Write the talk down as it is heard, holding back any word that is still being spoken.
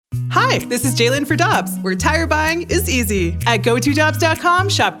Hi, this is Jalen for Dobbs, where tire buying is easy. At GoToDobbs.com,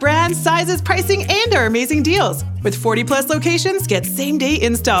 shop brands, sizes, pricing, and our amazing deals. With 40-plus locations, get same-day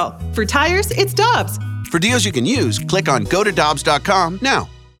install. For tires, it's Dobbs. For deals you can use, click on GoToDobbs.com now.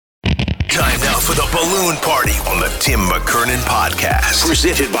 Time now for the balloon party on the Tim McKernan podcast.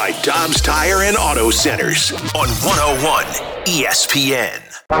 Presented by Dobbs Tire and Auto Centers on 101 ESPN.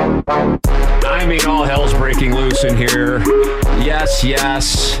 I mean, all hell's breaking loose in here.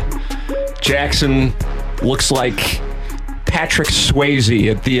 Yes. Jackson looks like Patrick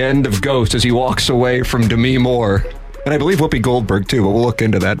Swayze at the end of Ghost as he walks away from Demi Moore. And I believe Whoopi Goldberg, too, but we'll look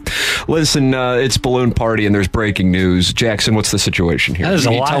into that. Listen, it's Balloon Party, and there's breaking news. Jackson, what's the situation here?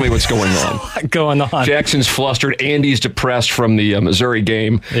 Can you tell me what's going on? Going on. Jackson's flustered. Andy's depressed from the Missouri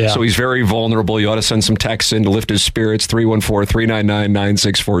game, so he's very vulnerable. You ought to send some texts in to lift his spirits,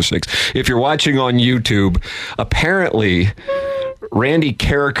 314-399-9646. If you're watching on YouTube, apparently Randy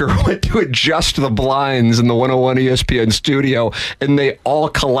Carricker went to adjust the blinds in the 101 ESPN studio, and they all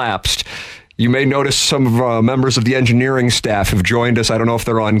collapsed. You may notice some members of the engineering staff have joined us. I don't know if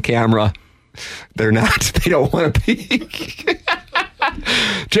they're on camera. They're not. They don't want to be.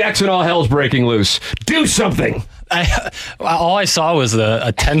 Jackson, all hell's breaking loose. Do something. All I saw was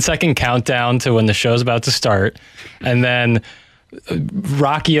a 10-second countdown to when the show's about to start. And then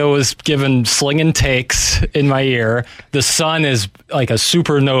Rockio was given slinging takes in my ear. The sun is like a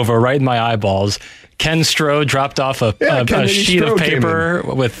supernova right in my eyeballs. Ken Stroh dropped off a sheet of paper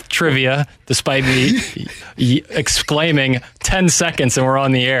with trivia, despite me exclaiming 10 seconds and we're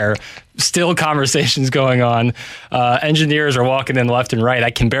on the air. Still conversations going on. Engineers are walking in left and right.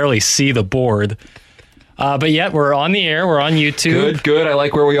 I can barely see the board. But yet we're on the air. We're on YouTube. Good. I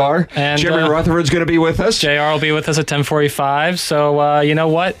like where we are. And Jeremy Rutherford's going to be with us. JR will be with us at 10:45. So you know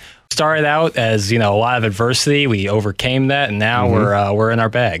what? Started out as, a lot of adversity. We overcame that, and now we're in our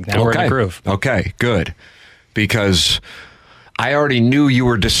bag. Now we're in the groove. Okay, good. Because I already knew you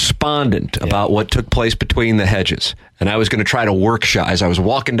were despondent about what took place between the hedges, and I was going to try to workshop. As I was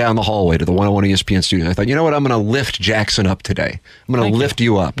walking down the hallway to the 101 ESPN studio, I thought, you know what? I'm going to lift Jackson up today. I'm going to lift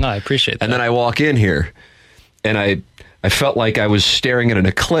you up. No, I appreciate that. And then I walk in here, and I felt like I was staring at an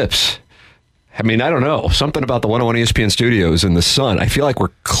eclipse. I mean, I don't know. Something about the 101 ESPN studios and the sun. I feel like we're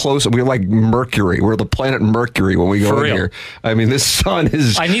close. We're like Mercury. We're the planet Mercury when we go in here. I mean, this sun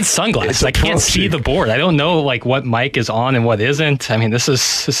is... I need sunglasses. I can't see the board. I don't know what mic is on and what isn't. I mean, this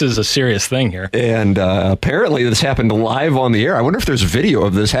is a serious thing here. And apparently this happened live on the air. I wonder if there's video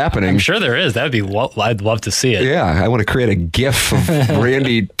of this happening. I'm sure there is. That'd be I'd love to see it. Yeah, I want to create a GIF of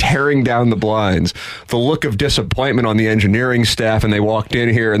Randy tearing down the blinds. The look of disappointment on the engineering staff, and they walked in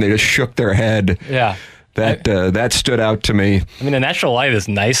here and they just shook their head. Yeah. That stood out to me. I mean, the natural light is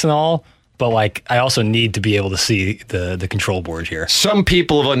nice and all, but I also need to be able to see the control board here. Some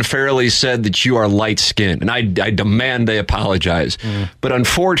people have unfairly said that you are light-skinned, and I demand they apologize. But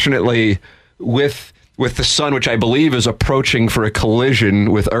unfortunately, with the sun, which I believe is approaching for a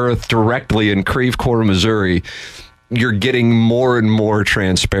collision with Earth directly in Creve Coeur, Missouri, you're getting more and more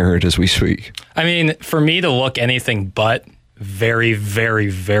transparent as we speak. I mean, for me to look anything but very, very,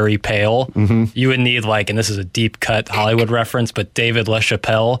 very pale, you would need and this is a deep cut Hollywood reference, but David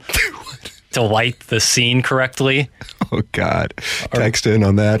LaChapelle to light the scene correctly. Oh, God. Text in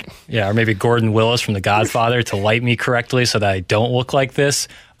on that. Yeah, or maybe Gordon Willis from The Godfather to light me correctly so that I don't look like this.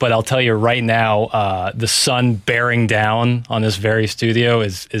 But I'll tell you right now, the sun bearing down on this very studio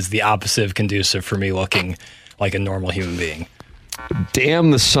is the opposite of conducive for me looking like a normal human being.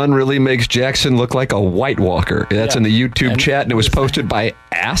 Damn, the sun really makes Jackson look like a White Walker. That's in the YouTube chat, and it was posted by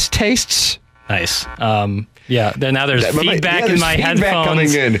Ass Tastes. Nice. Now there's feedback in my headphones.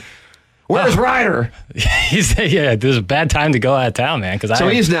 Coming in. Where's Ryder? This is a bad time to go out of town, man.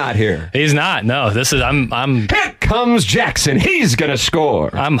 He's not here. He's not. No, this is I'm. Here comes Jackson. He's gonna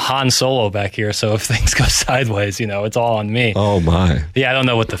score. I'm Han Solo back here, so if things go sideways, it's all on me. Oh my. Yeah, I don't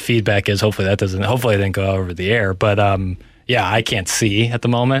know what the feedback is. Hopefully it didn't go over the air, but yeah, I can't see at the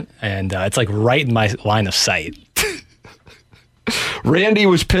moment, and it's right in my line of sight. Randy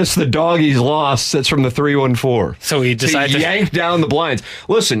was pissed the doggies lost. That's from the 314. So he decided to yank down the blinds.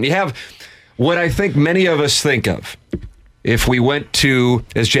 Listen, you have what I think many of us think of if we went to,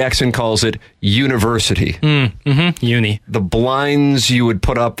 as Jackson calls it, university. Uni. The blinds you would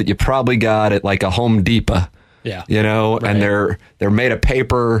put up that you probably got at a Home Depot. Yeah. Right. And they're made of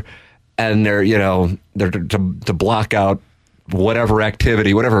paper, and they're to block out whatever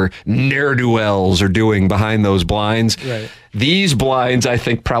activity, whatever ne'er-do-wells are doing behind those blinds. Right. These blinds, I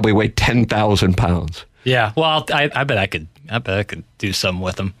think, probably weigh 10,000 pounds. Yeah. Well, I bet I could do something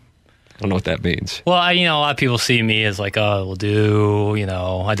with them. don't know what that means. Well, a lot of people see me as like, oh, will do,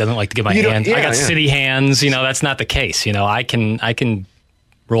 I don't like to give my hands. I got city hands, that's not the case. I can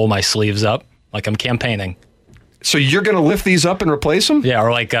roll my sleeves up like I'm campaigning. So you're going to lift these up and replace them? Yeah,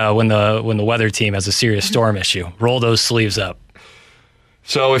 or like when the weather team has a serious storm issue, roll those sleeves up.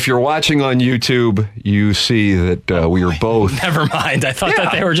 So if you're watching on YouTube, you see that we are both... Never mind. I thought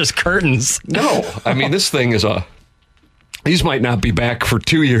that they were just curtains. No. I mean, this thing is These might not be back for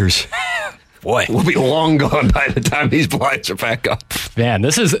 2 years. Boy, we'll be long gone by the time these blinds are back up. Man,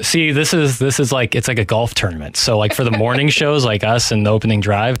 this is like, it's like a golf tournament. So like for the morning shows like us and the opening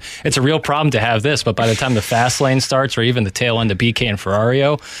drive, it's a real problem to have this. But by the time the fast lane starts, or even the tail end of BK and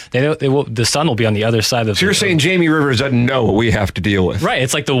Ferrario, the sun will be on the other side of. So you're saying Jamie Rivers doesn't know what we have to deal with, right?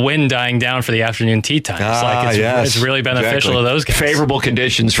 It's like the wind dying down for the afternoon tee time. It's really beneficial to those guys. Favorable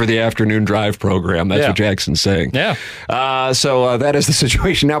conditions for the afternoon drive program. That's what Jackson's saying. Yeah. So that is the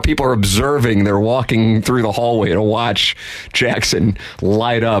situation. Now people are observing. They're walking through the hallway to watch Jackson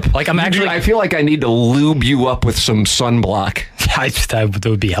light up. Like I feel like I need to lube you up with some sunblock. That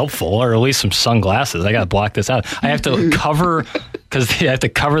would be helpful, or at least some sunglasses. I got to block this out. I have to cover, because I have to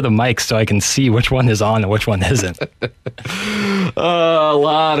cover the mic so I can see which one is on and which one isn't. A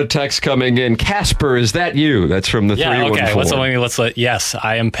lot of text coming in. Casper, is that you? That's from the 314. Okay. Yes,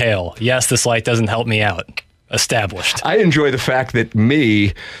 I am pale. Yes, this light doesn't help me out. Established. I enjoy the fact that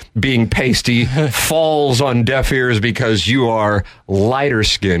me being pasty falls on deaf ears because you are lighter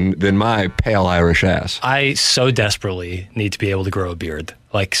skinned than my pale Irish ass. I so desperately need to be able to grow a beard.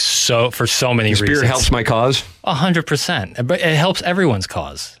 For so many reasons. Beard helps my cause? 100%. But it helps everyone's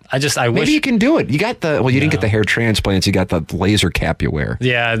cause. I wish. Maybe you can do it. You got you didn't get the hair transplants. You got the laser cap you wear.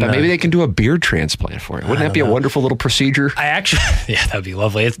 Yeah. But maybe they can do a beard transplant for you. Wouldn't that be a wonderful little procedure? That'd be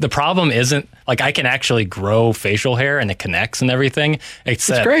lovely. The problem isn't, I can actually grow facial hair and it connects and everything. It's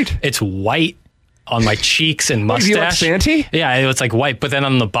great. It's white on my cheeks and mustache. You like Santy? Yeah, it's like white. But then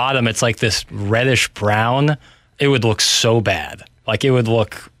on the bottom, it's like this reddish brown. It would look so bad. It would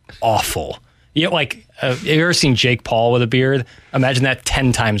look awful. Have you ever seen Jake Paul with a beard? Imagine that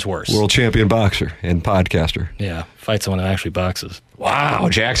 10 times worse. World champion boxer and podcaster. Yeah, fight someone who actually boxes. Wow,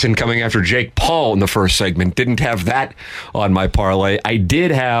 Jackson coming after Jake Paul in the first segment. Didn't have that on my parlay. I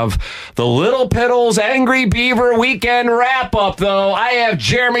did have the Little Piddles Angry Beaver weekend wrap-up, though. I have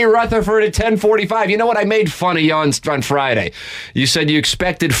Jeremy Rutherford at 10:45. You know what? I made fun of you on Friday. You said you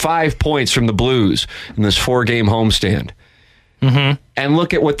expected 5 points from the Blues in this 4-game homestand. Mm-hmm. And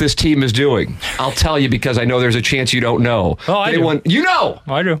look at what this team is doing. I'll tell you because I know there's a chance you don't know. Oh, I do. You know.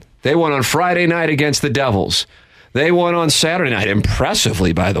 Oh, I do. They won on Friday night against the Devils. They won on Saturday night,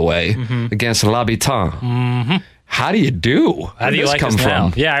 impressively, by the way, against L'Habitant. Mm-hmm. How do you do? How do you like come this now?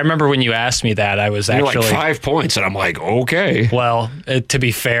 from? Yeah, I remember when you asked me that, I was actually... 5 points, and I'm like, okay. Well, to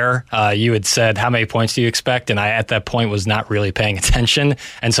be fair, you had said, how many points do you expect? And I, at that point, was not really paying attention.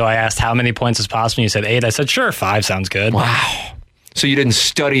 And so I asked how many points is possible. And you said 8. I said, sure, 5 sounds good. Wow. So you didn't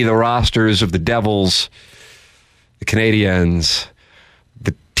study the rosters of the Devils, the Canadiens,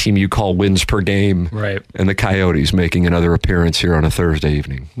 the team you call wins per game, right? And the Coyotes making another appearance here on a Thursday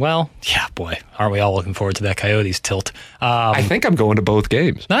evening. Well, yeah, boy, aren't we all looking forward to that Coyotes tilt? I think I'm going to both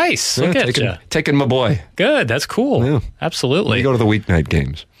games. Nice. Look at you. Taking my boy. Good. That's cool. Yeah. Absolutely. We go to the weeknight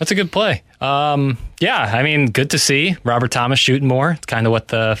games. That's a good play. Yeah, I mean, good to see Robert Thomas shooting more. It's kind of what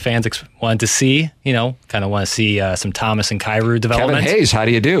the fans wanted to see. Kind of want to see some Thomas and Kyrou development. Kevin Hayes, how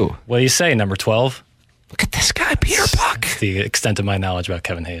do you do? What do you say, number 12? Look at this guy, Peter Buck. That's the extent of my knowledge about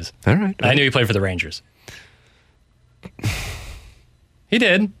Kevin Hayes. All right. I knew he played for the Rangers. He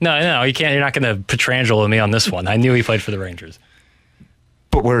did. No, you can't. You're not going to Petrangelo me on this one. I knew he played for the Rangers.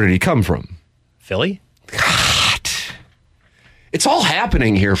 But where did he come from? Philly? God. It's all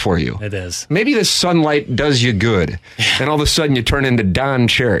happening here for you. It is. Maybe the sunlight does you good, and all of a sudden you turn into Don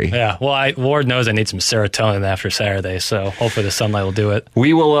Cherry. Yeah, well, Lord knows I need some serotonin after Saturday, so hopefully the sunlight will do it.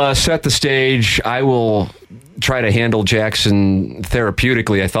 We will set the stage. I will try to handle Jackson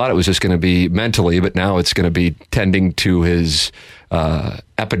therapeutically. I thought it was just going to be mentally, but now it's going to be tending to his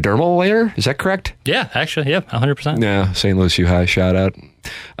epidermal layer. Is that correct? Yeah, actually, 100%. Yeah, St. Louis U High, shout out.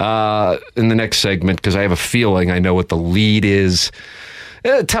 In the next segment, because I have a feeling I know what the lead is.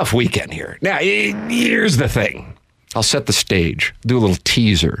 A tough weekend here. Now, here's the thing. I'll set the stage, do a little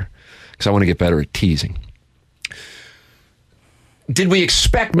teaser, because I want to get better at teasing. Did we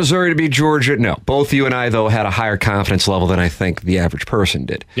expect Missouri to beat Georgia? No. Both you and I, though, had a higher confidence level than I think the average person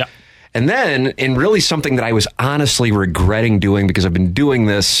did. Yeah. And then, in really something that I was honestly regretting doing, because I've been doing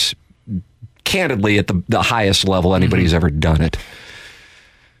this candidly at the highest level anybody's ever done it.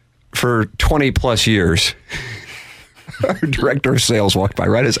 For 20 plus years, Our director of sales walked by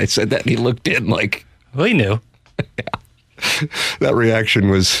right as I said that, and he looked in like... Well, he knew. Yeah. That reaction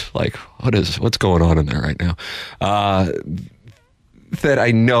was like, what's going on in there right now? That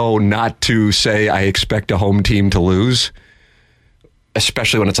I know not to say I expect a home team to lose,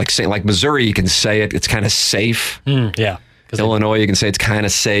 especially when it's like saying, like Missouri, you can say it. It's kind of safe. Yeah. Illinois, you can say it's kind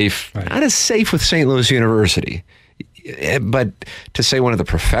of safe. Right. Not as safe with St. Louis University. But to say one of the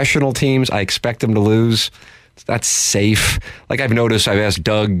professional teams, I expect them to lose, that's safe. Like I've noticed, I've asked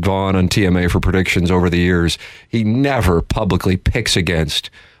Doug Vaughn on TMA for predictions over the years. He never publicly picks against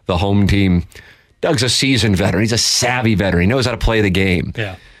the home team. Doug's a seasoned veteran. He's a savvy veteran. He knows how to play the game.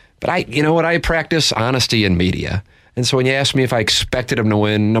 Yeah. But you know what? I practice honesty in media. And so when you ask me if I expected him to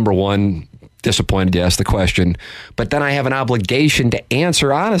win, number one, disappointed you asked the question. But then I have an obligation to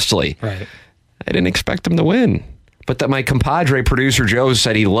answer honestly. Right. I didn't expect him to win. But that my compadre producer Joe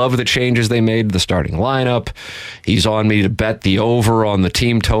said he loved the changes they made to the starting lineup. He's on me to bet the over on the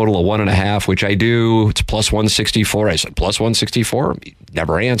team total of 1.5, which I do. It's plus 164. I said plus 164. He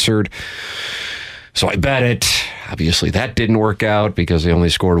never answered. So I bet it. Obviously, that didn't work out because they only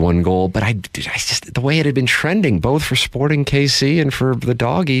scored 1 goal. But I just the way it had been trending, both for Sporting KC and for the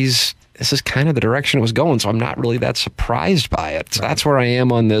Doggies, this is kind of the direction it was going. So I'm not really that surprised by it. So that's where I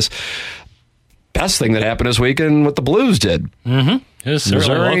am on this. Best thing that happened this weekend, what the Blues did. Mm-hmm. It was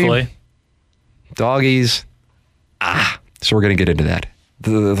certainly locally. Doggies. So we're going to get into that.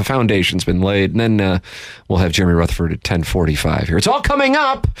 The foundation's been laid, and then we'll have Jeremy Rutherford at 10:45 here. It's all coming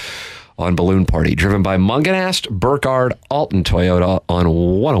up on Balloon Party, driven by Munganast, Burkhardt, Alton Toyota on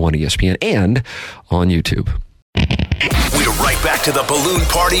 101 ESPN and on YouTube. We're right back to the Balloon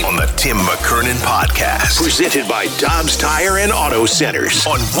Party on the Tim McKernan Podcast. Presented by Dobbs Tire and Auto Centers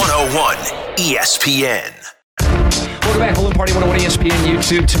on 101 ESPN. Welcome back, Balloon Party, 101 ESPN,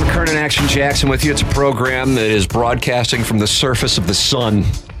 YouTube. Tim McKernan, Action Jackson with you. It's a program that is broadcasting from the surface of the sun.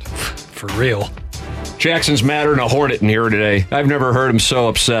 For real. Jackson's madder than a hornet in here today. I've never heard him so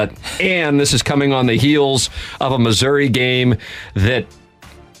upset. And this is coming on the heels of a Missouri game that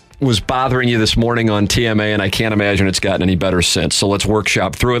was bothering you this morning on TMA, and I can't imagine it's gotten any better since. So let's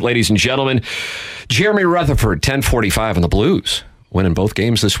workshop through it, ladies and gentlemen. Jeremy Rutherford, 10:45 on the Blues. Winning both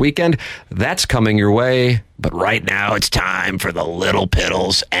games this weekend. That's coming your way. But right now, it's time for the Little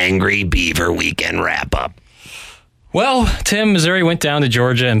Piddles Angry Beaver Weekend Wrap-Up. Well, Tim, Missouri went down to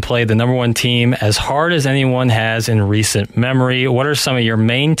Georgia and played the number 1 team as hard as anyone has in recent memory. What are some of your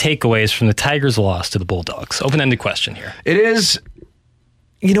main takeaways from the Tigers' loss to the Bulldogs? Open-ended question here. It is.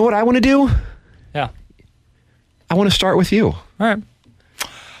 You know what I want to do? Yeah. I want to start with you. All right.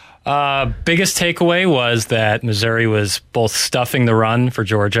 Biggest takeaway was that Missouri was both stuffing the run for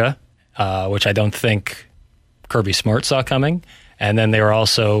Georgia, which I don't think Kirby Smart saw coming, and then they were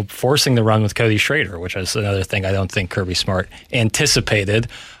also forcing the run with Cody Schrader, which is another thing I don't think Kirby Smart anticipated.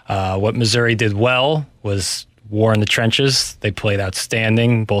 What Missouri did well was war in the trenches. They played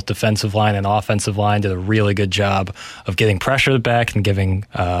outstanding. Both defensive line and offensive line did a really good job of getting pressure back and giving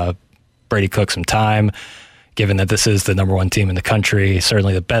Brady Cook some time. Given that this is the number 1 team in the country,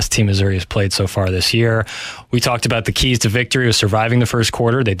 certainly the best team Missouri has played so far this year. We talked about the keys to victory was surviving the first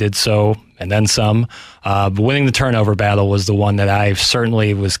quarter. They did so, and then some. But winning the turnover battle was the one that I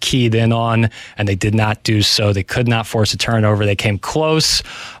certainly was keyed in on, and they did not do so. They could not force a turnover. They came close.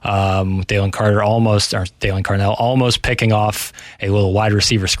 Dalen Carnell almost picking off a little wide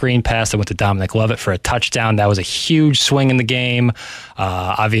receiver screen pass that went to Dominic Lovett for a touchdown. That was a huge swing in the game.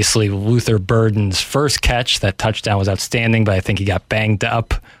 Obviously, Luther Burden's first catch, that touchdown was outstanding, but I think he got banged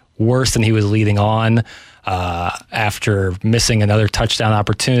up worse than he was leading on after missing another touchdown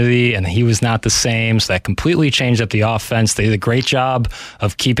opportunity, and he was not the same, so that completely changed up the offense. They did a great job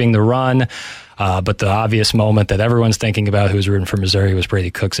of keeping the run, but the obvious moment that everyone's thinking about who's rooting for Missouri was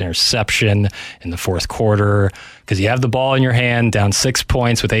Brady Cook's interception in the fourth quarter, because you have the ball in your hand, down 6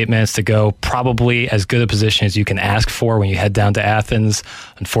 points with 8 minutes to go, probably as good a position as you can ask for when you head down to Athens.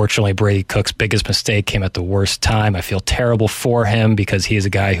 Unfortunately, Brady Cook's biggest mistake came at the worst time. I feel terrible for him because he is a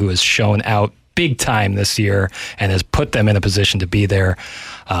guy who has shown out big time this year and has put them in a position to be there.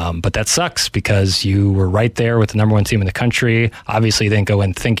 But that sucks because you were right there with the number 1 team in the country. Obviously, you didn't go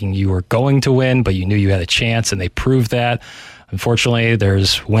in thinking you were going to win, but you knew you had a chance, and they proved that. Unfortunately,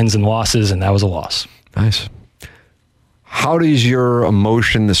 there's wins and losses, and that was a loss. Nice. How does your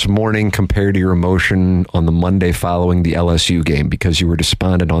emotion this morning compare to your emotion on the Monday following the LSU game? Because you were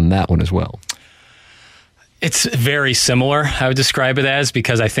despondent on that one as well. It's very similar, I would describe it as,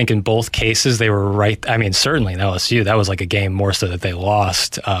 because I think in both cases they were right. I mean, certainly in LSU, that was like a game more so that they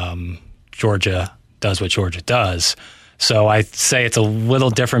lost. Georgia does what Georgia does. So I'd say it's a little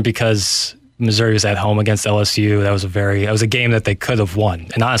different because Missouri was at home against LSU. That was a game that they could have won,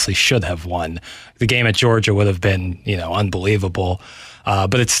 and honestly should have won. The game at Georgia would have been, unbelievable.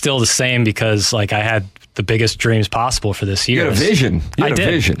 But it's still the same because, I had the biggest dreams possible for this year. You had a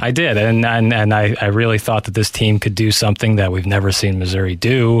vision. I did. And I really thought that this team could do something that we've never seen Missouri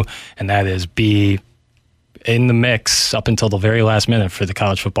do, and that is be in the mix up until the very last minute for the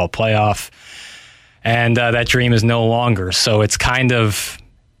college football playoff. And that dream is no longer. So it's kind of,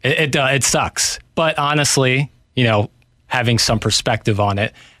 it sucks. But honestly, having some perspective on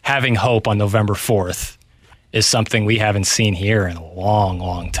it, having hope on November 4th is something we haven't seen here in a long,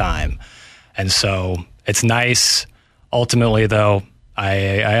 long time. And so it's nice. Ultimately, though,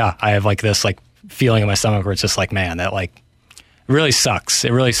 I have this feeling in my stomach where it's just man, that it really sucks.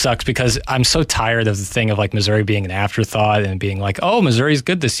 It really sucks because I'm so tired of the thing of Missouri being an afterthought and being oh, Missouri's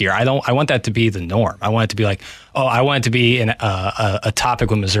good this year. I want that to be the norm. I want it to be I want it to be a topic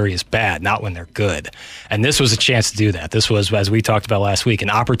when Missouri is bad, not when they're good. And this was a chance to do that. This was, as we talked about last week, an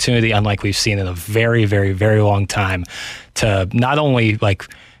opportunity unlike we've seen in a very, very, very long time to not only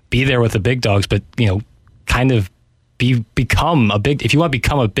be there with the big dogs, but kind of become a big. If you want to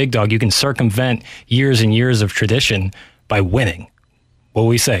become a big dog, you can circumvent years and years of tradition by winning. What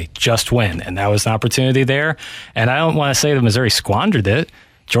we say, just win. And that was an opportunity there. And I don't want to say that Missouri squandered it.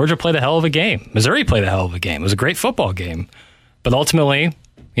 Georgia played a hell of a game. Missouri played a hell of a game. It was a great football game. But ultimately,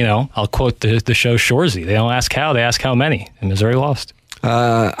 I'll quote the show Shoresy. They don't ask how, they ask how many. And Missouri lost.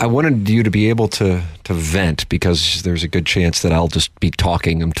 I wanted you to be able to vent because there's a good chance that I'll just be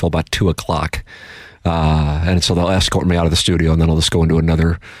talking until about 2 o'clock. And so they'll escort me out of the studio and then I'll just go into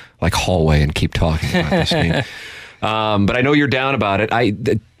another hallway and keep talking about this game. But I know you're down about it. I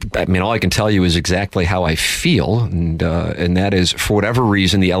mean, all I can tell you is exactly how I feel, and that is, for whatever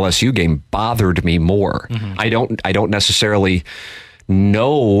reason, the LSU game bothered me more. Mm-hmm. I don't necessarily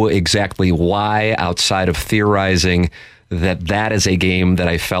know exactly why, outside of theorizing that is a game that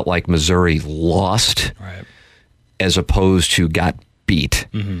I felt like Missouri lost, right, as opposed to got beat,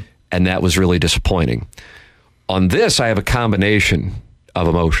 mm-hmm, and that was really disappointing. On this, I have a combination of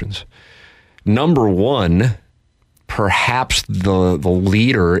emotions. Number one, perhaps the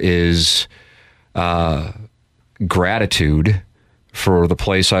leader is gratitude for the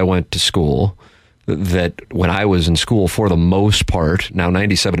place I went to school. That when I was in school, for the most part, now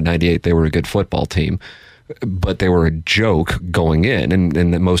 97 to 98, they were a good football team, but they were a joke going in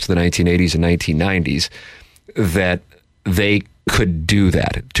most of the 1980s and 1990s, that they could do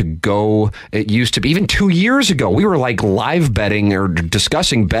that. To go, it used to be, even 2 years ago, we were live betting or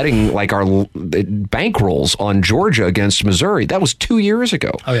discussing betting our bankrolls on Georgia against Missouri. That was 2 years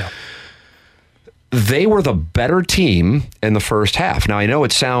ago. Oh, yeah. They were the better team in the first half. Now, I know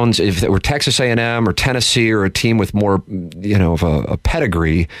it sounds, if it were Texas A&M or Tennessee or a team with more, of a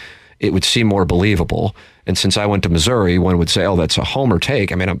pedigree, it would seem more believable. And since I went to Missouri, one would say, oh, that's a homer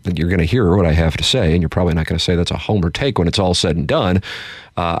take. I mean, you're going to hear what I have to say, and you're probably not going to say that's a homer take when it's all said and done.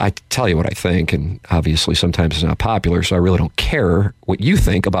 I tell you what I think, and obviously sometimes it's not popular, so I really don't care what you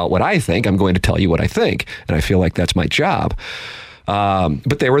think about what I think. I'm going to tell you what I think, and I feel like that's my job.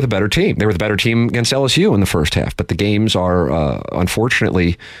 But they were the better team. They were the better team against LSU in the first half. But the games are,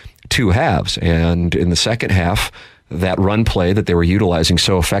 unfortunately, two halves. And in the second half, that run play that they were utilizing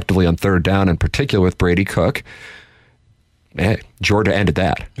so effectively on third down, in particular with Brady Cook, Georgia ended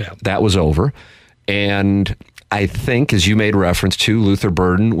that. Yeah. That was over. And I think, as you made reference to, Luther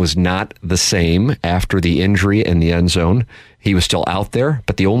Burden was not the same after the injury in the end zone. He was still out there,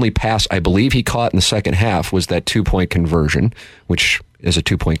 but the only pass I believe he caught in the second half was that 2-point conversion, which is a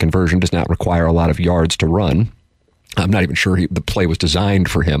 2-point conversion, does not require a lot of yards to run. I'm not even sure the play was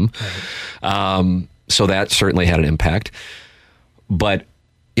designed for him. Right. So that certainly had an impact. But,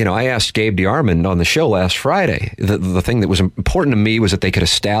 I asked Gabe DeArmond on the show last Friday. The thing that was important to me was that they could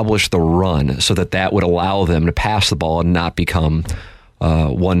establish the run so that would allow them to pass the ball and not become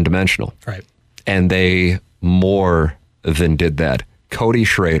one-dimensional. Right. And they more than did that. Cody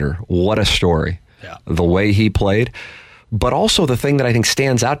Schrader, what a story. Yeah. The way he played. But also the thing that I think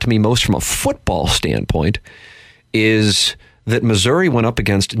stands out to me most from a football standpoint is that Missouri went up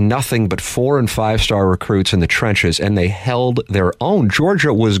against nothing but 4- and 5-star recruits in the trenches, and they held their own.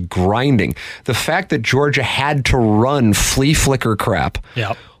 Georgia was grinding. The fact that Georgia had to run flea flicker crap.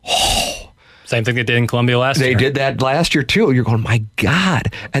 Yeah. Same thing they did in Columbia last year. They did that last year, too. You're going, my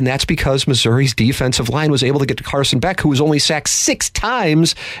God. And that's because Missouri's defensive line was able to get to Carson Beck, who was only sacked 6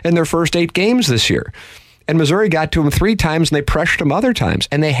 times in their first 8 games this year. And Missouri got to him 3 times, and they pressured him other times.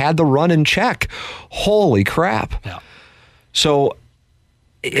 And they had the run in check. Holy crap. Yeah. So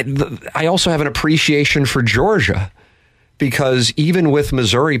I also have an appreciation for Georgia, because even with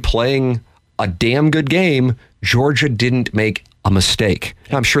Missouri playing a damn good game. Georgia didn't make a mistake.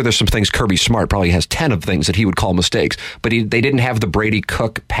 Now, I'm sure there's some things Kirby Smart probably has 10 of things that he would call mistakes, but they didn't have the Brady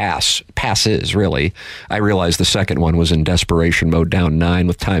Cook passes, really. I realize the second one was in desperation mode, down 9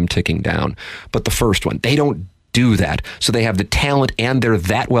 with time ticking down. But the first one, they don't do that. So they have the talent and they're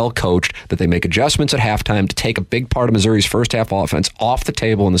that well coached that they make adjustments at halftime to take a big part of Missouri's first half offense off the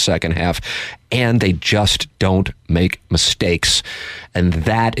table in the second half, and they just don't make mistakes. And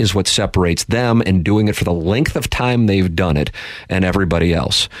that is what separates them, and doing it for the length of time they've done it, and everybody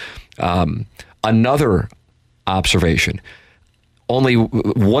else. Another observation, only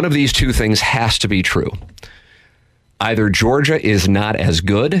one of these two things has to be true. Either Georgia is not as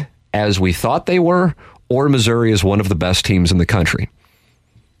good as we thought they were, or Missouri is one of the best teams in the country.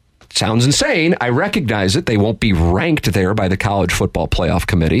 Sounds insane. I recognize it. They won't be ranked there by the College Football Playoff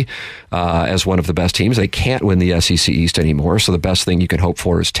Committee as one of the best teams. They can't win the SEC East anymore, so the best thing you can hope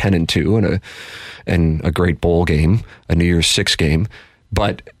for is 10-2 and a great bowl game, a New Year's Six game.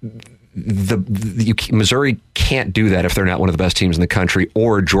 But Missouri can't do that if they're not one of the best teams in the country,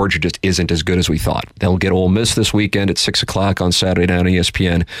 or Georgia just isn't as good as we thought. They'll get Ole Miss this weekend at 6 o'clock on Saturday night on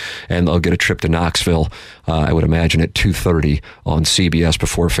ESPN, and they'll get a trip to Knoxville, I would imagine, at 2:30 on CBS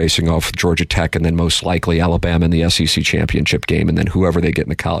before facing off with Georgia Tech, and then most likely Alabama in the SEC championship game, and then whoever they get in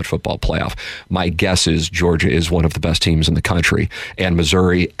the college football playoff. My guess is Georgia is one of the best teams in the country, and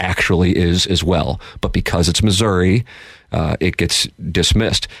Missouri actually is as well. But because it's Missouri, it gets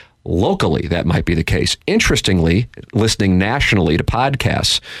dismissed. Locally, that might be the case. Interestingly, listening nationally to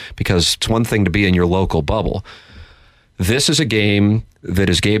podcasts, because it's one thing to be in your local bubble. This is a game that,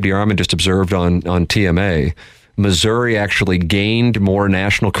 as Gabe DeArmond just observed on TMA, Missouri actually gained more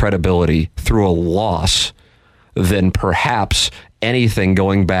national credibility through a loss than perhaps anything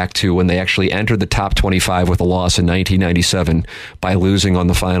going back to when they actually entered the top 25 with a loss in 1997 by losing on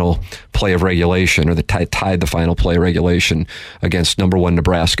the final play of regulation, or tied the final play of regulation against number 1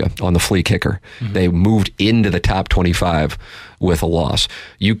 Nebraska on the flea kicker. Mm-hmm. They moved into the top 25 with a loss.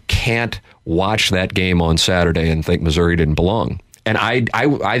 You can't watch that game on Saturday and think Missouri didn't belong. And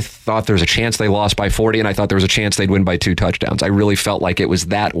I thought there was a chance they lost by 40, and I thought there was a chance they'd win by 2 touchdowns. I really felt like it was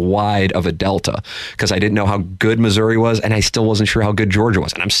that wide of a delta because I didn't know how good Missouri was, and I still wasn't sure how good Georgia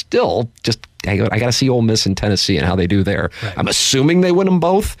was. And I'm still just, I got to see Ole Miss and Tennessee and how they do there. Right. I'm assuming they win them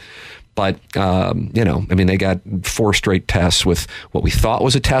both. But, they got 4 straight tests with what we thought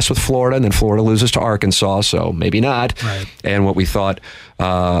was a test with Florida, and then Florida loses to Arkansas, so maybe not. Right. And what we thought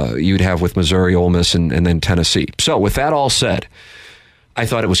you'd have with Missouri, Ole Miss, and then Tennessee. So with that all said, I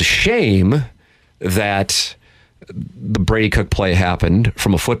thought it was a shame that the Brady Cook play happened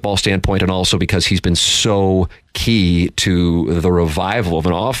from a football standpoint, and also because he's been so key to the revival of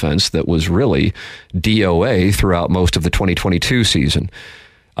an offense that was really DOA throughout most of the 2022 season.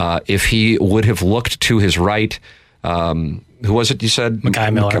 If he would have looked to his right, who was it you said?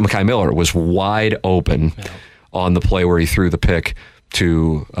 Mekhi Miller. Mekhi Miller was wide open on the play where he threw the pick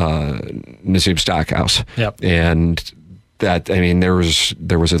to Nazib Stockhouse. Yep. And that, there was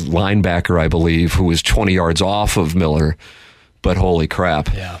a linebacker, I believe, who was 20 yards off of Miller, but holy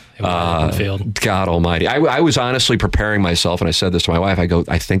crap. Yeah. It was open field. God almighty. I was honestly preparing myself, and I said this to my wife,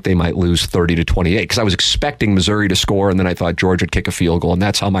 I think they might lose 30-28, because I was expecting Missouri to score, and then I thought Georgia would kick a field goal, and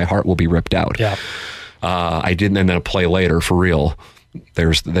that's how my heart will be ripped out. Yeah. I didn't, and then a play later, for real,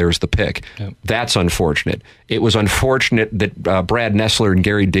 there's the pick. Yep. That's unfortunate. It was unfortunate that Brad Nessler and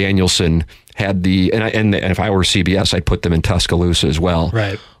Gary Danielson had and if I were CBS, I'd put them in Tuscaloosa as well.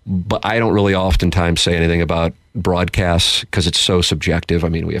 Right. But I don't really oftentimes say anything about broadcasts because it's so subjective.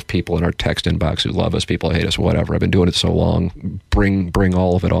 We have people in our text inbox who love us, people who hate us, whatever. I've been doing it so long. Bring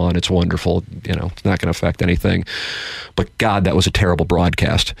all of it on. It's wonderful. It's not going to affect anything. But God, that was a terrible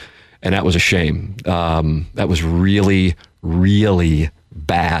broadcast. And that was a shame. That was really, really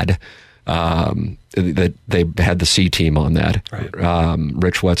bad. That they had the C team on that. Right.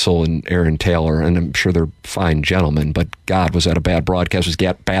 Rich Wetzel and Aaron Taylor, and I'm sure they're fine gentlemen, but God, was that a bad broadcast? It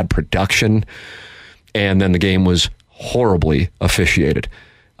was bad production, and then the game was horribly officiated.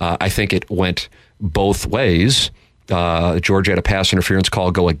 I think it went both ways. Georgia had a pass interference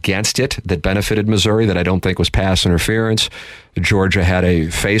call go against it that benefited Missouri that I don't think was pass interference. Georgia had a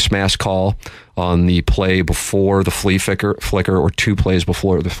face mask call on the play before the flea flicker, or 2 plays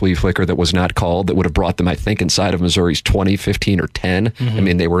before the flea flicker that was not called, that would have brought them, I think, inside of Missouri's 20, 15, or 10.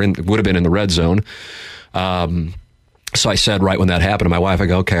 Mm-hmm. They would have been in the red zone. So I said right when that happened to my wife, I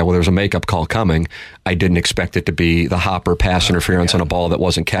go, okay, well, there's a makeup call coming. I didn't expect it to be the Hopper pass interference on a ball that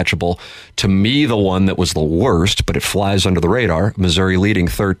wasn't catchable. To me, the one that was the worst, but it flies under the radar, Missouri leading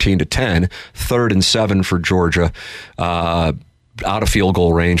 13-10, 3rd and 7 for Georgia. out of field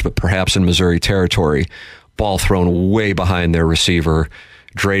goal range, but perhaps in Missouri territory. Ball thrown way behind their receiver.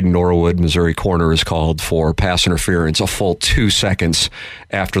 Drayden Norwood, Missouri corner, is called for pass interference a full 2 seconds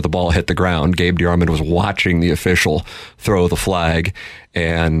after the ball hit the ground. Gabe DeArmond was watching the official throw the flag,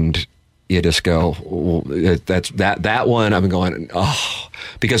 and you just go, that one, I'm going, oh,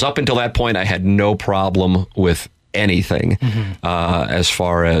 because up until that point, I had no problem with anything as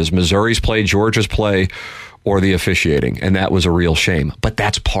far as Missouri's play, Georgia's play, or the officiating, and that was a real shame. But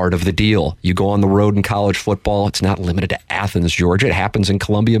that's part of the deal. You go on the road in college football, it's not limited to Athens, Georgia. It happens in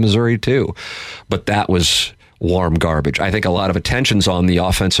Columbia, Missouri, too. But that was warm garbage. I think a lot of attention's on the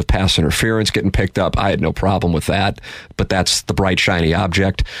offensive pass interference getting picked up. I had no problem with that, but that's the bright, shiny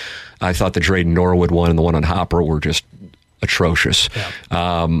object. I thought the Drayden Norwood one and the one on Hopper were just atrocious.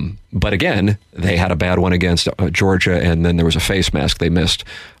 Yeah. But again, they had a bad one against Georgia, and then there was a face mask they missed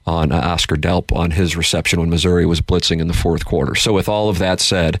on Oscar Delp on his reception when Missouri was blitzing in the fourth quarter. So with all of that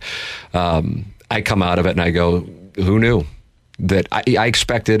said, I come out of it and I go, who knew? That I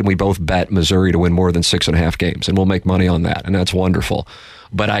expected, and we both bet Missouri to win more than 6.5 games, and we'll make money on that, and that's wonderful.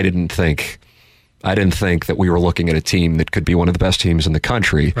 But I didn't think that we were looking at a team that could be one of the best teams in the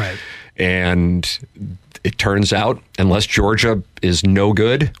country. Right. And it turns out, unless Georgia is no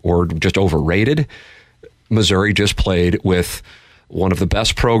good or just overrated, Missouri just played with one of the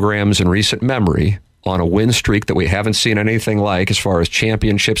best programs in recent memory on a win streak that we haven't seen anything like as far as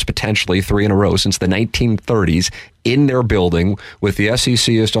championships, potentially 3 in a row since the 1930s, in their building with the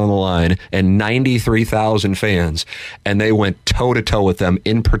SECist on the line and 93,000 fans. And they went toe-to-toe with them,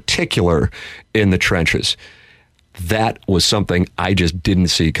 in particular in the trenches. That was something I just didn't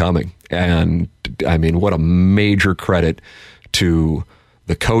see coming. And, I mean, what a major credit to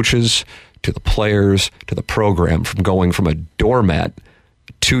the coaches, to the players, to the program, from going from a doormat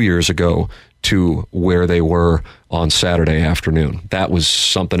 2 years ago to where they were on Saturday afternoon. That was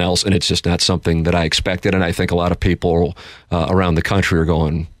something else, and it's just not something that I expected. And I think a lot of people around the country are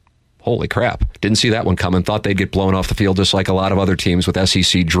going, holy crap, didn't see that one coming. Thought they'd get blown off the field just like a lot of other teams with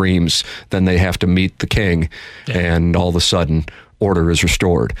SEC dreams. Then they have to meet the king, and all of a sudden, order is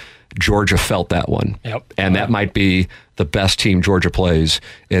restored. Georgia felt that one. Yep. And that might be the best team Georgia plays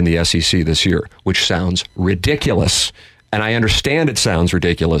in the SEC this year, which sounds ridiculous. And I understand it sounds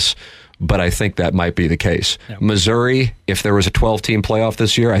ridiculous, but I think that might be the case. Yep. Missouri, if there was a 12-team playoff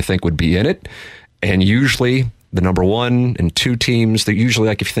this year, I think would be in it. And usually the number 1 and 2 teams, that usually,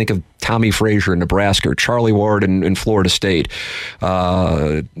 like if you think of Tommy Frazier in Nebraska or Charlie Ward in Florida State,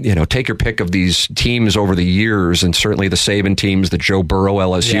 take your pick of these teams over the years, and certainly the Saban teams, the Joe Burrow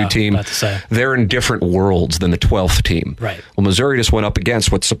LSU team, they're in different worlds than the 12th team. Right. Well, Missouri just went up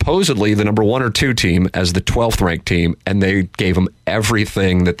against what's supposedly the number 1 or 2 team as the 12th ranked team, and they gave them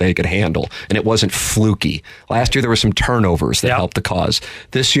everything that they could handle, and it wasn't fluky. Last year there were some turnovers that helped the cause.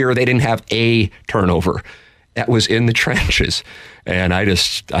 This year they didn't have a turnover. That was in the trenches. And I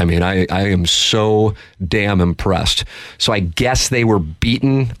am so damn impressed. So I guess they were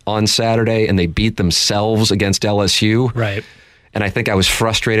beaten on Saturday, and they beat themselves against LSU. Right. And I think I was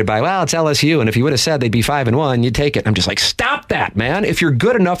frustrated by, well, it's LSU, and if you would have said they'd be 5-1, you'd take it. I'm just like, stop that, man. If you're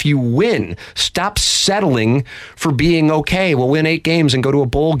good enough, you win. Stop settling for being okay. We'll win 8 games and go to a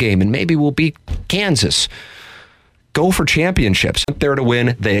bowl game, and maybe we'll beat Kansas. Go for championships. There to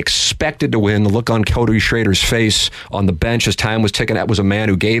win. They expected to win. The look on Cody Schrader's face on the bench as time was ticking, that was a man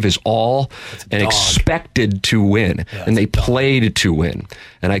who gave his all and expected to win. Yeah, and they played to win.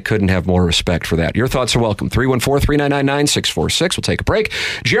 And I couldn't have more respect for that. Your thoughts are welcome. 314-399-9646. We'll take a break.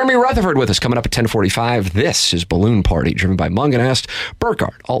 Jeremy Rutherford with us coming up at 10:45. This is Balloon Party, driven by Munganast,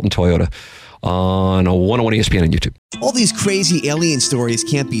 Burkhardt, Alton Toyota, on 101 ESPN and YouTube. All these crazy alien stories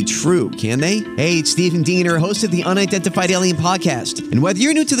can't be true, can they? Hey, it's Stephen Diener, host of the Unidentified Alien Podcast. And whether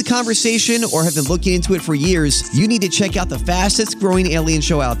you're new to the conversation or have been looking into it for years, you need to check out the fastest growing alien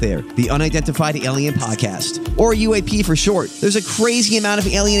show out there, the Unidentified Alien Podcast, or UAP for short. There's a crazy amount of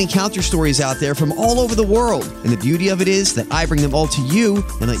alien encounter stories out there from all over the world. And the beauty of it is that I bring them all to you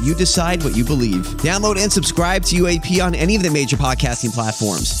and let you decide what you believe. Download and subscribe to UAP on any of the major podcasting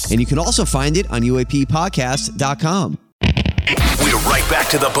platforms. And you can also find it on UAPpodcast.com. We're right back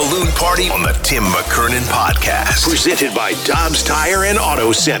to the Balloon Party on the Tim McKernan Podcast. Presented by Dobbs Tire and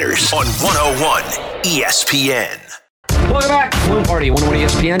Auto Centers on 101 ESPN. Welcome back. Balloon Party, 101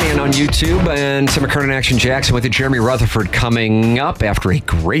 ESPN and on YouTube. And Tim McKernan, Action Jackson with Jeremy Rutherford coming up after a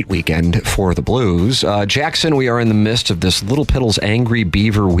great weekend for the Blues. Jackson, we are in the midst of this Little Piddles Angry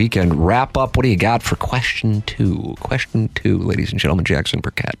Beaver weekend wrap up. What do you got for question 2? Question 2, ladies and gentlemen. Jackson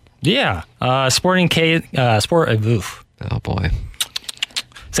Burkett. Yeah. Sporting K. Oh, boy.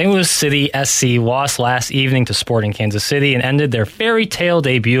 St. Louis City SC lost last evening to Sporting Kansas City and ended their fairy tale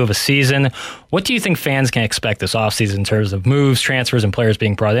debut of a season. What do you think fans can expect this offseason in terms of moves, transfers, and players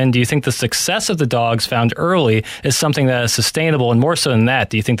being brought in? Do you think the success of the Dogs found early is something that is sustainable? And more so than that,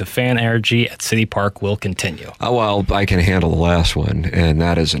 do you think the fan energy at City Park will continue? Well, I can handle the last one, and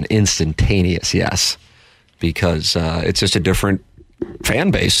that is an instantaneous yes, because it's just a different fan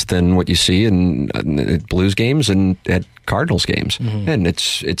base than what you see in Blues games and at Cardinals games. And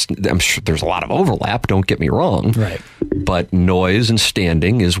it's I'm sure there's a lot of overlap, don't get me wrong. Right. But noise and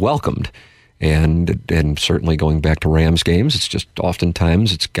standing is welcomed. And certainly going back to Rams games, it's just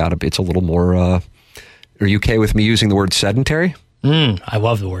oftentimes it's a little more are you okay with me using the word sedentary? I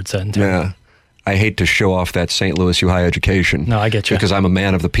love the word sedentary. Yeah. I hate to show off that St. Louis U high education. No, I get you. Because I'm a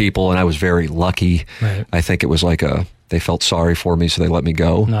man of the people and I was very lucky. Right. I think it was like they felt sorry for me, so they let me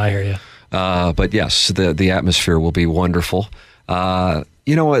go. No, I hear you. But yes, the atmosphere will be wonderful.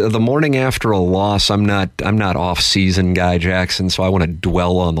 The morning after a loss, I'm not off-season guy, Jackson, so I want to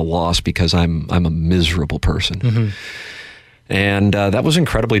dwell on the loss because I'm a miserable person. And that was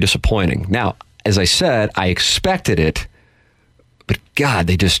incredibly disappointing. Now, as I said, I expected it, but God,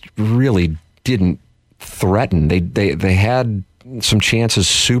 they just really didn't threaten. They had some chances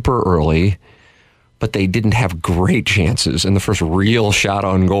super early, but they didn't have great chances. And the first real shot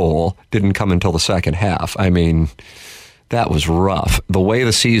on goal didn't come until the second half. I mean, that was rough. The way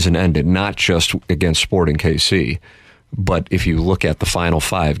the season ended, not just against Sporting KC, but if you look at the final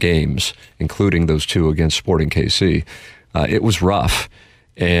 5 games, including those 2 against Sporting KC, it was rough.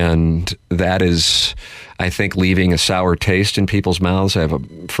 And that is, I think, leaving a sour taste in people's mouths. I have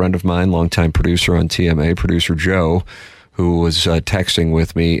a friend of mine, longtime producer on TMA, producer Joe, who was texting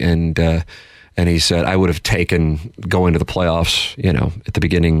with me, and he said, I would have taken going to the playoffs, at the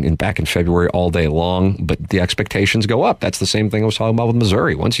beginning and back in February all day long, but the expectations go up. That's the same thing I was talking about with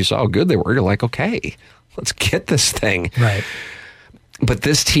Missouri. Once you saw how good they were, you're like, okay, let's get this thing. Right. But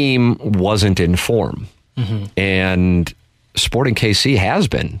this team wasn't in form. And Sporting KC has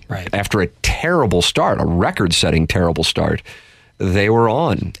been. Right. After a terrible start, a record-setting terrible start. They were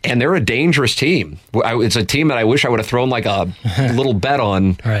on, and they're a dangerous team. It's a team that I wish I would have thrown like a little bet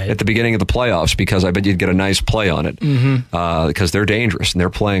on at the beginning of the playoffs, because I bet you'd get a nice play on it, because they're dangerous and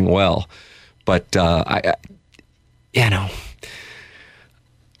they're playing well. But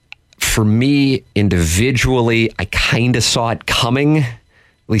for me individually, I kind of saw it coming. At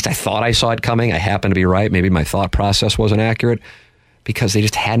least I thought I saw it coming. I happened to be right. Maybe my thought process wasn't accurate, because they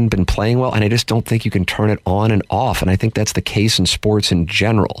just hadn't been playing well, and I just don't think you can turn it on and off. And I think that's the case in sports in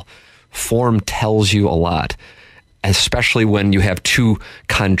general. Form tells you a lot, especially when you have 2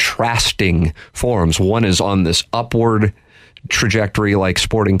 contrasting forms. One is on this upward trajectory like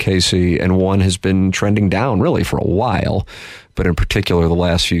Sporting KC, and one has been trending down really for a while, but in particular the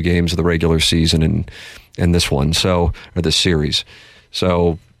last few games of the regular season and this one, or this series.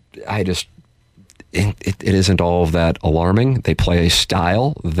 So I just... It isn't all of that alarming. They play a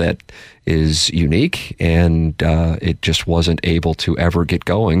style that is unique, and it just wasn't able to ever get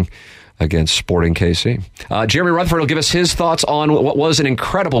going against Sporting KC. Jeremy Rutherford will give us his thoughts on what was an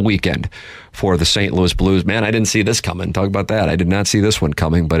incredible weekend for the St. Louis Blues. Man, I didn't see this coming. Talk about that. I did not see this one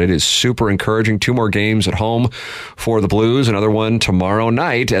coming, but it is super encouraging. 2 more games at home for the Blues. Another one tomorrow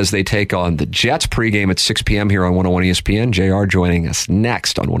night as they take on the Jets. Pregame at 6 p.m. here on 101 ESPN. JR joining us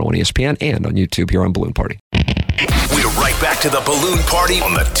next on 101 ESPN and on YouTube here on Balloon Party. We're right back to the Balloon Party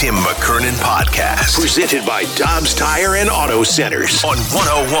on the Tim McKernan Podcast. Presented by Dobbs Tire and Auto Centers on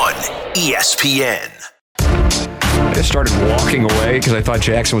 101 ESPN. I just started walking away because I thought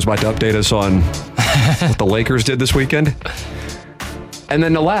Jackson was about to update us on what the Lakers did this weekend. And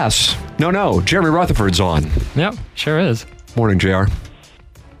then alas, no, Jeremy Rutherford's on. Yep, sure is. Morning, JR.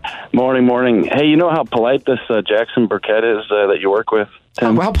 Morning. Hey, you know how polite this Jackson Burkett is that you work with,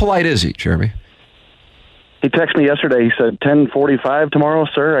 Tim? How polite is he, Jeremy? He texted me yesterday. He said, 10:45 tomorrow,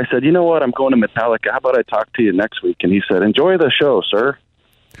 sir. I said, you know what? I'm going to Metallica. How about I talk to you next week? And he said, enjoy the show, sir.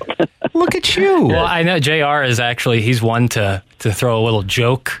 Look at you. Well, I know JR is actually, he's one to throw a little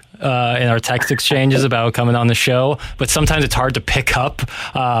joke in our text exchanges about coming on the show, but sometimes it's hard to pick up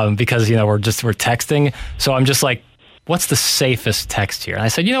because, we're texting. So I'm just like, what's the safest text here? And I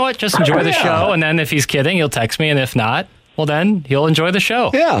said, you know what? Just enjoy the show. And then if he's kidding, he'll text me. And if not, well, then he'll enjoy the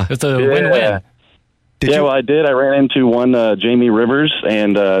show. Yeah. It's a win-win. Well, I did. I ran into one Jamie Rivers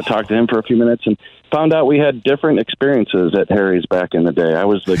and talked to him for a few minutes and found out we had different experiences at Harry's back in the day. I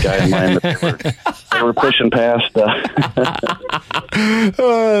was the guy in mine that they were pushing past.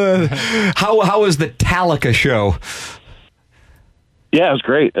 How was the Metallica show? Yeah, it was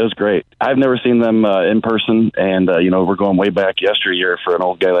great. It was great. I've never seen them in person, and, we're going way back yesteryear for an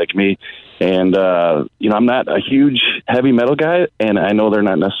old guy like me. And, I'm not a huge heavy metal guy, and I know they're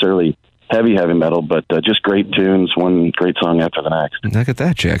not necessarily heavy metal, but just great tunes, one great song after the next. Look at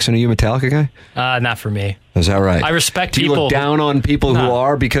that, Jackson. Are you a Metallica guy? Not for me. Is that right? I respect people. Do you look down on people who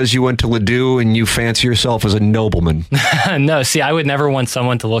are because you went to Ladue and you fancy yourself as a nobleman? No, see, I would never want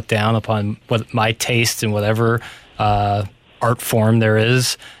someone to look down upon what my taste in whatever art form there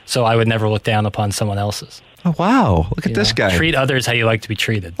is, so I would never look down upon someone else's. Oh, wow. Look at this guy. Treat others how you like to be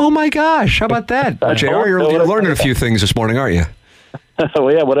treated. Oh, my gosh. How about that? JR, you're learning a few things this morning, aren't you?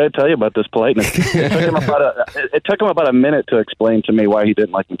 Well, yeah, what did I tell you about this politeness? It took him about a minute to explain to me why he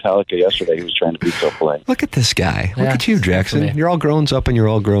didn't like Metallica yesterday. He was trying to be so polite. Look at this guy. Look at you, Jackson. You're all grown up and you're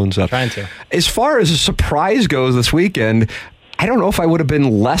all grown up. Trying to. As far as a surprise goes this weekend, I don't know if I would have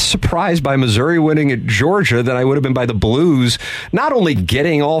been less surprised by Missouri winning at Georgia than I would have been by the Blues not only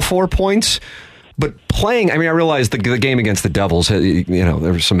getting all 4 points, but playing. I mean, I realized the game against the Devils, there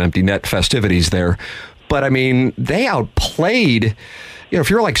were some empty net festivities there. But, I mean, they outplayed, if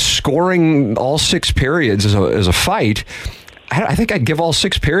you're like scoring all 6 periods as a fight, I think I'd give all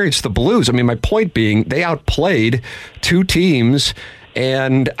 6 periods to the Blues. I mean, my point being, they outplayed 2 teams,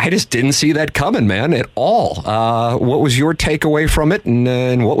 and I just didn't see that coming, man, at all. What was your takeaway from it,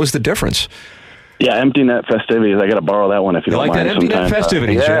 and what was the difference? Yeah, empty net festivities. I got to borrow that one if you don't mind. You like that empty net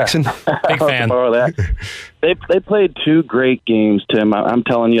festivities, Jackson? Big fan. Borrow that. They played 2 great games, Tim. I'm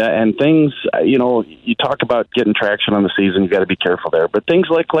telling you, and things. You talk about getting traction on the season. You got to be careful there. But things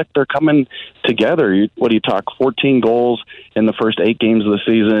like they're coming together. What do you talk? 14 goals in the first 8 games of the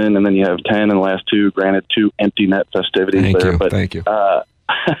season, and then you have 10 in the last 2. Granted, 2 empty net festivities there. Thank you.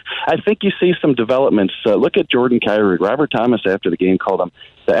 I think you see some developments. Look at Jordan Kyrou. Robert Thomas, after the game, called him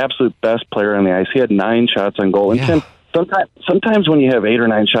the absolute best player on the ice. He had 9 shots on goal. And Tim, sometimes when you have 8 or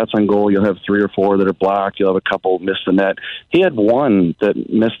 9 shots on goal, you'll have 3 or 4 that are blocked. You'll have a couple miss the net. He had 1 that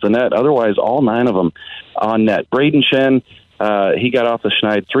missed the net. Otherwise, all 9 of them on net. Braden Shen, he got off the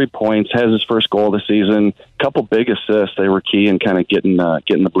schneid, 3 points, has his first goal of the season. Couple big assists. They were key in kind of getting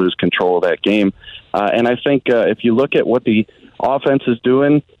the Blues control of that game. And I think if you look at what the offense is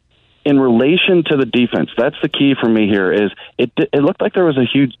doing in relation to the defense, that's the key for me here. Is it looked like there was a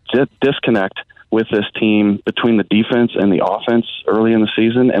huge disconnect with this team between the defense and the offense early in the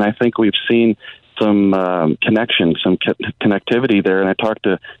season, and I think we've seen some connection, some connectivity there. And I talked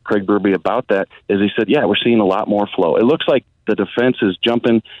to Craig Berube about that. As he said, yeah, we're seeing a lot more flow. It looks like the defense is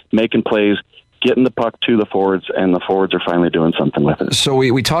jumping, making plays, getting the puck to the forwards, and the forwards are finally doing something with it. So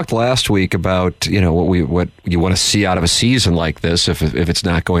we talked last week about what you want to see out of a season like this if it's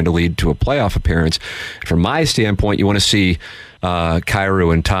not going to lead to a playoff appearance. From my standpoint, you want to see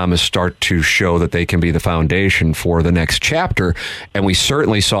Kyrou and Thomas start to show that they can be the foundation for the next chapter, and we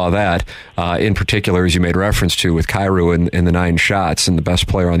certainly saw that in particular, as you made reference to, with Kyrou in the 9 shots and the best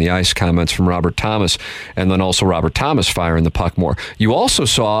player on the ice comments from Robert Thomas, and then also Robert Thomas firing the puck more. You also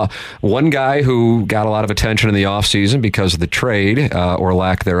saw one guy who got a lot of attention in the offseason because of the trade or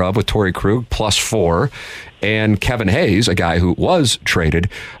lack thereof with Torrey Krug, +4, and Kevin Hayes, a guy who was traded,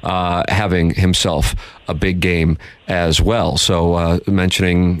 having himself a big game as well. So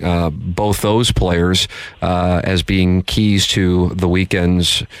mentioning both those players as being keys to the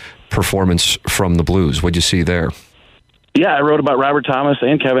weekend's performance from the Blues. What'd you see there? Yeah, I wrote about Robert Thomas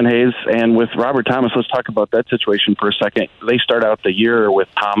and Kevin Hayes. And with Robert Thomas, let's talk about that situation for a second. They start out the year with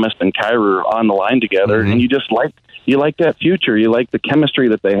Thomas and Kyrou on the line together, and you just like that future. You like the chemistry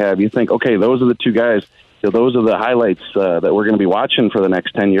that they have. You think, okay, those are the 2 guys. Those are the highlights that we're going to be watching for the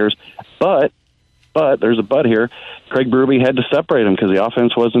next 10 years. But there's a but here. Craig Berube had to separate them because the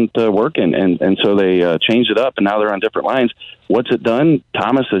offense wasn't working, and so they changed it up, and now they're on different lines. What's it done?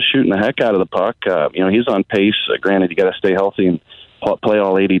 Thomas is shooting the heck out of the puck. He's on pace. Granted, you got to stay healthy and play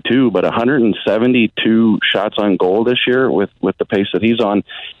all 82, but 172 shots on goal this year with the pace that he's on.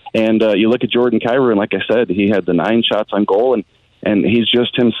 And you look at Jordan Kyrou, and like I said, he had the 9 shots on goal, and he's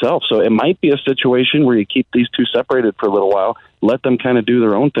just himself. So it might be a situation where you keep these 2 separated for a little while, let them kind of do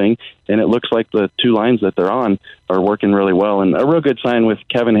their own thing, and it looks like the 2 lines that they're on are working really well. And a real good sign with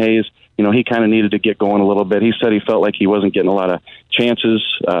Kevin Hayes, he kind of needed to get going a little bit. He said he felt like he wasn't getting a lot of chances.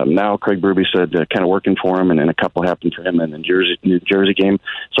 Now Craig Berube said kind of working for him, and a couple happened for him in the New Jersey game.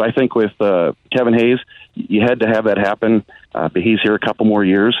 So I think with Kevin Hayes, you had to have that happen, but he's here a couple more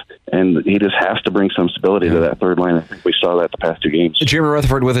years, and he just has to bring some stability to that third line. I think we saw that the past 2 games. Jimmy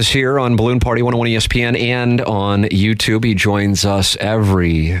Rutherford with us here on Balloon Party 101 ESPN and on YouTube. He joins joins us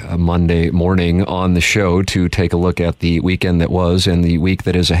every Monday morning on the show to take a look at the weekend that was and the week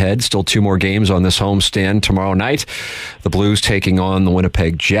that is ahead. Still 2 more games on this homestand tomorrow night. The Blues taking on the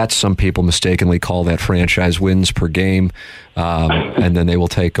Winnipeg Jets. Some people mistakenly call that franchise wins per game. And then they will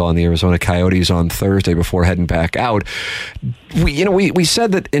take on the Arizona Coyotes on Thursday before heading back out. We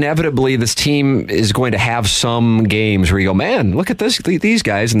said that inevitably this team is going to have some games where you go, man, look at these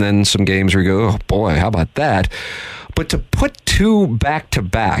guys, and then some games where you go, oh boy, how about that? But to put 2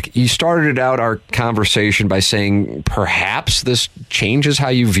 back-to-back, you started out our conversation by saying perhaps this changes how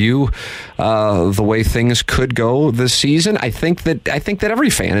you view the way things could go this season. I think that every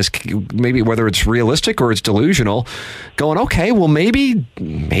fan is, maybe whether it's realistic or it's delusional, going, okay, well maybe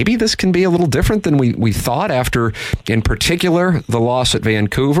this can be a little different than we thought after, in particular, the loss at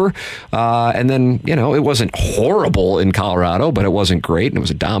Vancouver. And then, it wasn't horrible in Colorado, but it wasn't great, and it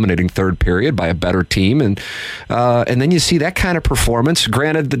was a dominating third period by a better team. And then you see that kind of performance.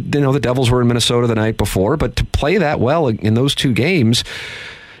 Granted, the Devils were in Minnesota the night before, but to play that well in those 2 games,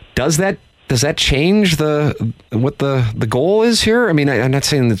 does that change what the goal is here? I mean, I'm not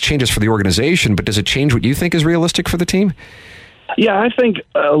saying it changes for the organization, but does it change what you think is realistic for the team? Yeah, I think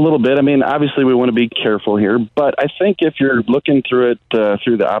a little bit. I mean, obviously we want to be careful here, but I think if you're looking through it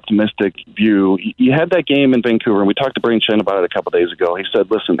through the optimistic view, you had that game in Vancouver, and we talked to Brain Chen about it a couple days ago. He said,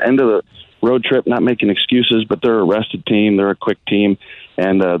 listen, end of the road trip, not making excuses, but they're a rested team, they're a quick team,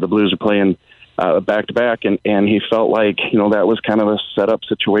 and the Blues are playing back-to-back, and he felt like, that was kind of a set-up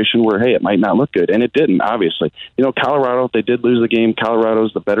situation where, hey, it might not look good, and it didn't, obviously. Colorado, they did lose the game.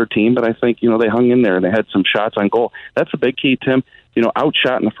 Colorado's the better team, but I think, they hung in there, and they had some shots on goal. That's the big key, Tim.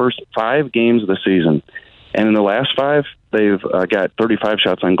 Outshot in the first 5 games of the season, and in the last 5, they've got 35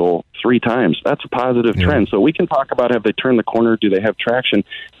 shots on goal 3 times. That's a positive trend. So we can talk about, have they turned the corner? Do they have traction?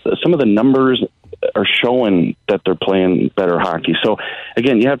 Some of the numbers are showing that they're playing better hockey. So,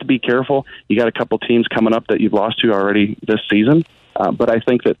 again, you have to be careful. You got a couple teams coming up that you've lost to already this season. But I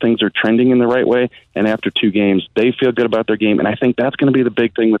think that things are trending in the right way. And after 2 games, they feel good about their game. And I think that's going to be the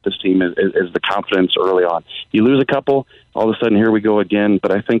big thing with this team is the confidence early on. You lose a couple, all of a sudden, here we go again.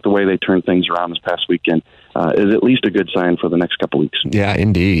 But I think the way they turned things around this past weekend is at least a good sign for the next couple weeks. Yeah,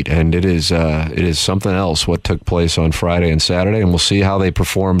 indeed. And it is something else what took place on Friday and Saturday, and we'll see how they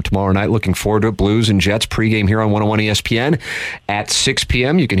perform tomorrow night. Looking forward to it. Blues and Jets pregame here on 101 ESPN at 6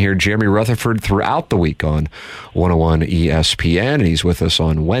 p.m. You can hear Jeremy Rutherford throughout the week on 101 ESPN, and he's with us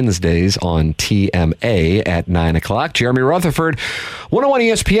on Wednesdays on TMA at 9 o'clock. Jeremy Rutherford, 101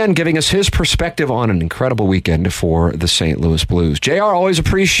 ESPN, giving us his perspective on an incredible weekend for the St. Louis Blues. JR, always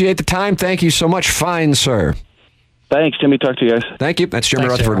appreciate the time. Thank you so much. Fine, sir. Thanks, Timmy. Talk to you guys. Thank you. That's Jeremy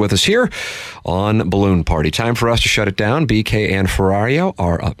Rutherford with us here on Balloon Party. Time for us to shut it down. BK and Ferrario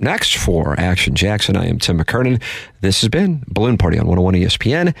are up next. For Action Jackson, I am Tim McKernan. This has been Balloon Party on 101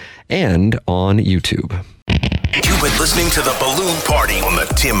 ESPN and on YouTube. You've been listening to the Balloon Party on the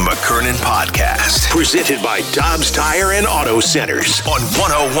Tim McKernan Podcast. Presented by Dobbs Tire and Auto Centers on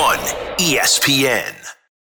 101 ESPN.